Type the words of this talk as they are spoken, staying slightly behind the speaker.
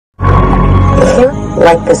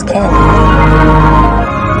this kid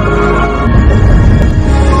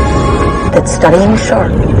that's studying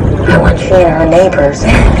shark. I want she and her neighbors.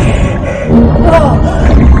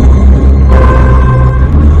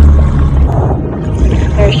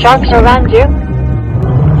 There are sharks around you?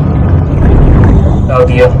 No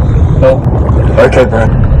deal. No. Okay, Brad.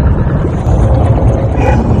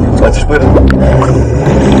 Let's split it.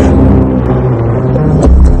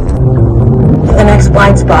 The next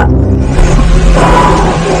blind spot.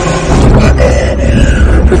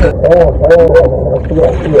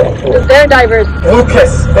 They're divers.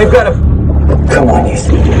 Lucas, they've got a... Come on, you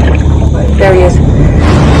see. There he is.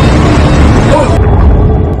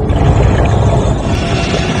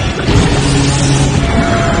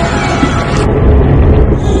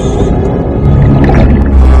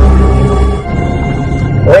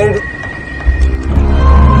 Wait.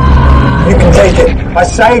 You can take it. I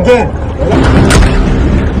say again.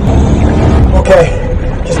 Okay.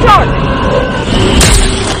 Just start.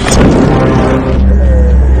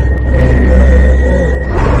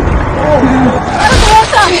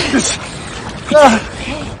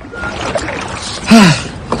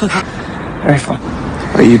 Very fun.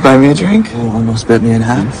 Wait, you buy me a drink? Oh, almost bet me in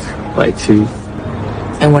half. Like 2.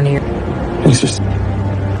 And one of your... It's just...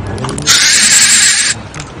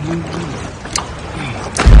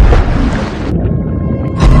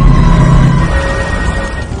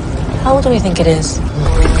 How old do we think it is?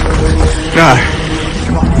 God.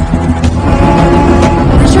 Come on.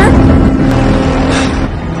 Sure?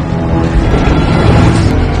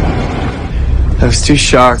 That was too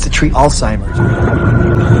sharp to treat Alzheimer's.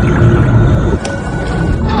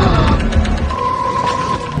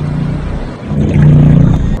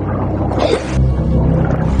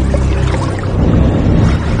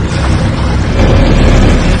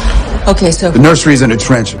 Okay, so... The nursery's in a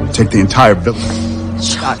trench. Take the entire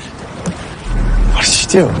village. God. What did she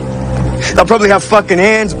do? They'll probably have fucking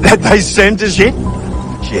hands that they send to shit.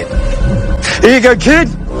 Shit. Here you go, kid.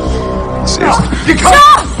 Seriously.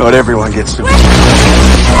 Stop! Not everyone gets to...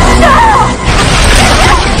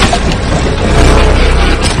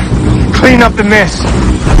 Clean up the mess.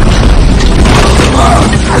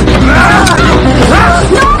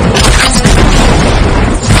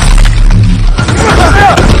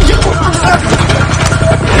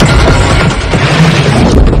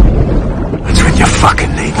 That's what you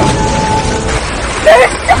fucking need.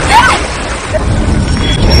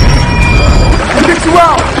 I'll get you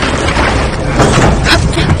out.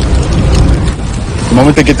 The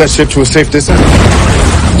moment they get that ship to a safe distance,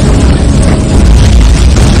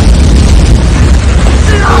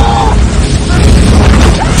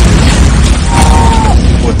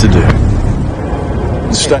 what to do?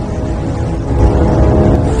 stop.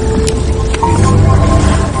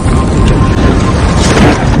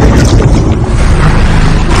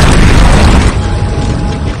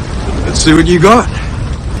 Let's see what you got.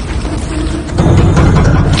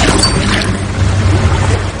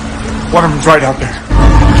 One of them's right out there.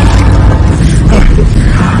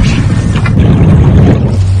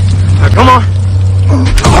 Now, come on.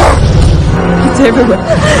 It's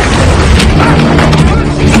everywhere.